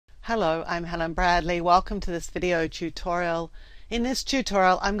Hello, I'm Helen Bradley. Welcome to this video tutorial. In this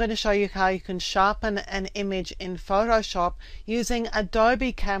tutorial, I'm going to show you how you can sharpen an image in Photoshop using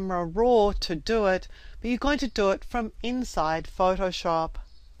Adobe Camera Raw to do it, but you're going to do it from inside Photoshop.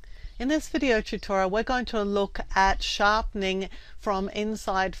 In this video tutorial, we're going to look at sharpening from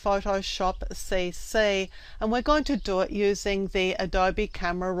inside Photoshop CC, and we're going to do it using the Adobe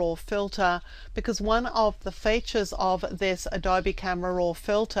Camera Raw filter, because one of the features of this Adobe Camera Raw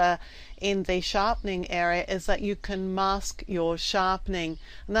filter in the sharpening area is that you can mask your sharpening,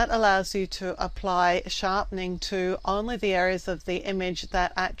 and that allows you to apply sharpening to only the areas of the image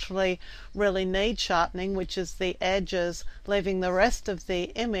that actually really need sharpening, which is the edges, leaving the rest of the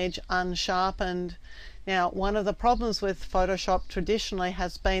image unsharpened. Now, one of the problems with Photoshop traditionally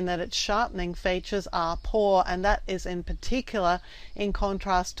has been that its sharpening features are poor, and that is in particular in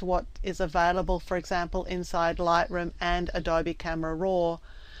contrast to what is available, for example, inside Lightroom and Adobe Camera Raw.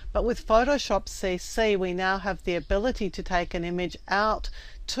 But with Photoshop CC, we now have the ability to take an image out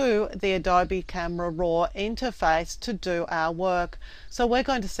to the Adobe Camera Raw interface to do our work. So we're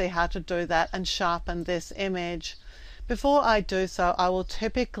going to see how to do that and sharpen this image. Before I do so, I will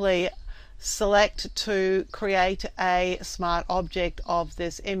typically select to create a smart object of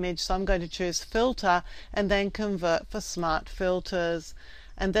this image. So I'm going to choose Filter and then Convert for Smart Filters.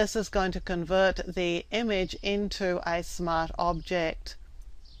 And this is going to convert the image into a smart object.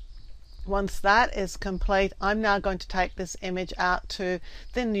 Once that is complete, I'm now going to take this image out to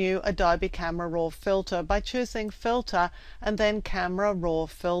the new Adobe Camera Raw filter by choosing Filter and then Camera Raw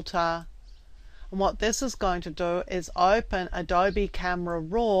Filter. And what this is going to do is open Adobe Camera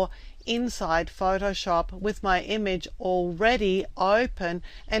Raw inside Photoshop with my image already open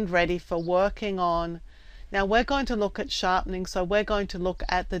and ready for working on. Now we're going to look at sharpening, so we're going to look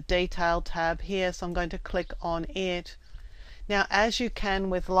at the Detail tab here, so I'm going to click on it. Now, as you can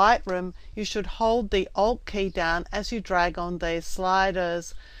with Lightroom, you should hold the Alt key down as you drag on these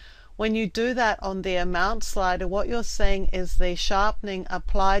sliders. When you do that on the Amount slider, what you're seeing is the sharpening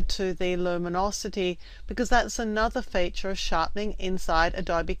applied to the luminosity, because that's another feature of sharpening inside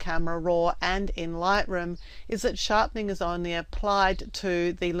Adobe Camera Raw and in Lightroom, is that sharpening is only applied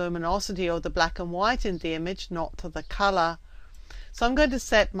to the luminosity or the black and white in the image, not to the color. So I'm going to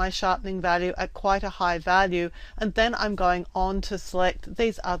set my sharpening value at quite a high value, and then I'm going on to select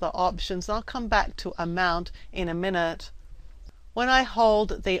these other options, and I'll come back to Amount in a minute. When I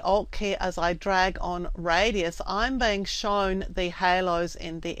hold the Alt key as I drag on radius, I'm being shown the halos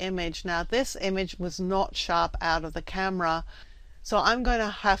in the image. Now this image was not sharp out of the camera, so I'm going to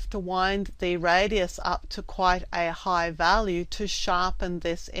have to wind the radius up to quite a high value to sharpen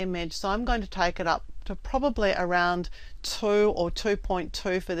this image. So I'm going to take it up to probably around 2 or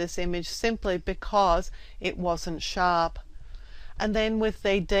 2.2 for this image, simply because it wasn't sharp. And then with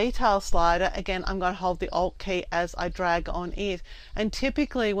the Detail slider, again, I'm going to hold the Alt key as I drag on it. And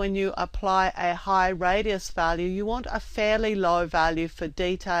typically when you apply a high radius value, you want a fairly low value for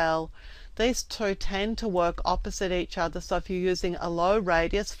detail. These two tend to work opposite each other, so if you're using a low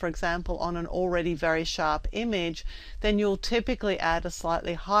radius, for example, on an already very sharp image, then you'll typically add a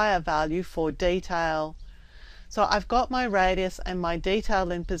slightly higher value for detail. So I've got my radius and my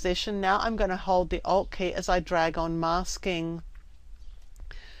detail in position. Now I'm going to hold the Alt key as I drag on masking.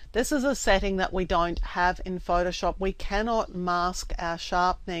 This is a setting that we don't have in Photoshop. We cannot mask our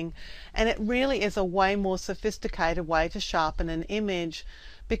sharpening, and it really is a way more sophisticated way to sharpen an image,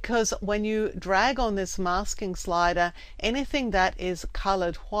 because when you drag on this masking slider, anything that is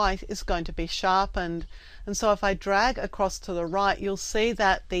colored white is going to be sharpened. And so if I drag across to the right, you'll see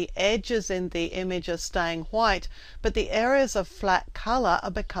that the edges in the image are staying white, but the areas of flat color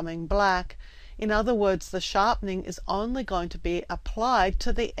are becoming black. In other words, the sharpening is only going to be applied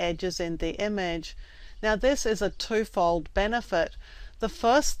to the edges in the image. Now this is a twofold benefit. The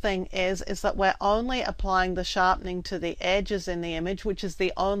first thing is that we're only applying the sharpening to the edges in the image, which is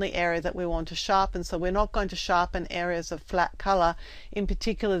the only area that we want to sharpen. So we're not going to sharpen areas of flat color. In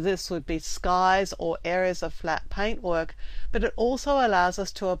particular, this would be skies or areas of flat paintwork. But it also allows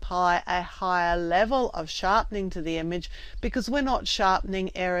us to apply a higher level of sharpening to the image, because we're not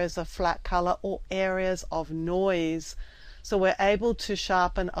sharpening areas of flat color or areas of noise. So we're able to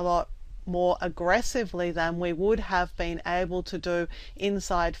sharpen a lot more aggressively than we would have been able to do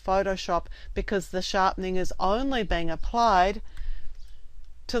inside Photoshop, because the sharpening is only being applied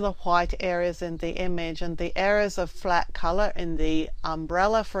to the white areas in the image, and the areas of flat color in the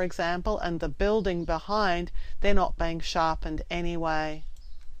umbrella, for example, and the building behind, they're not being sharpened anyway.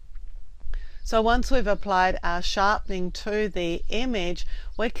 So once we've applied our sharpening to the image,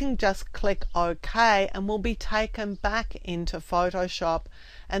 we can just click OK and we'll be taken back into Photoshop,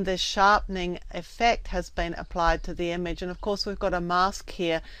 and this sharpening effect has been applied to the image. And of course we've got a mask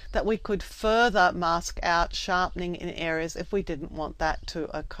here that we could further mask out sharpening in areas if we didn't want that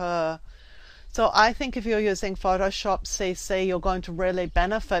to occur. So I think if you're using Photoshop CC, you're going to really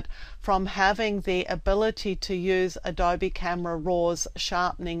benefit from having the ability to use Adobe Camera Raw's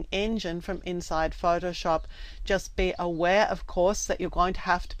sharpening engine from inside Photoshop. Just be aware, of course, that you're going to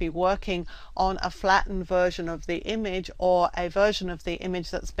have to be working on a flattened version of the image or a version of the image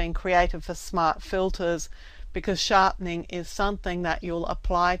that's been created for smart filters, because sharpening is something that you'll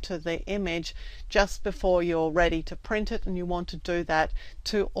apply to the image just before you're ready to print it, and you want to do that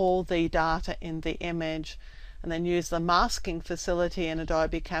to all the data in the image. And then use the masking facility in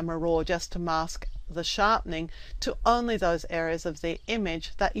Adobe Camera Raw just to mask the sharpening to only those areas of the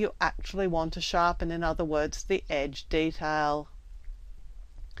image that you actually want to sharpen, in other words, the edge detail.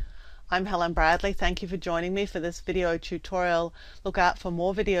 I'm Helen Bradley. Thank you for joining me for this video tutorial. Look out for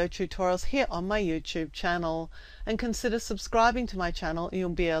more video tutorials here on my YouTube channel, and consider subscribing to my channel. You'll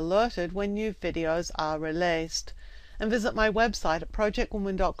be alerted when new videos are released. And visit my website at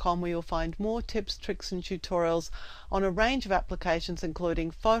projectwoman.com, where you'll find more tips, tricks and tutorials on a range of applications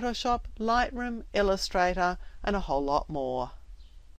including Photoshop, Lightroom, Illustrator and a whole lot more.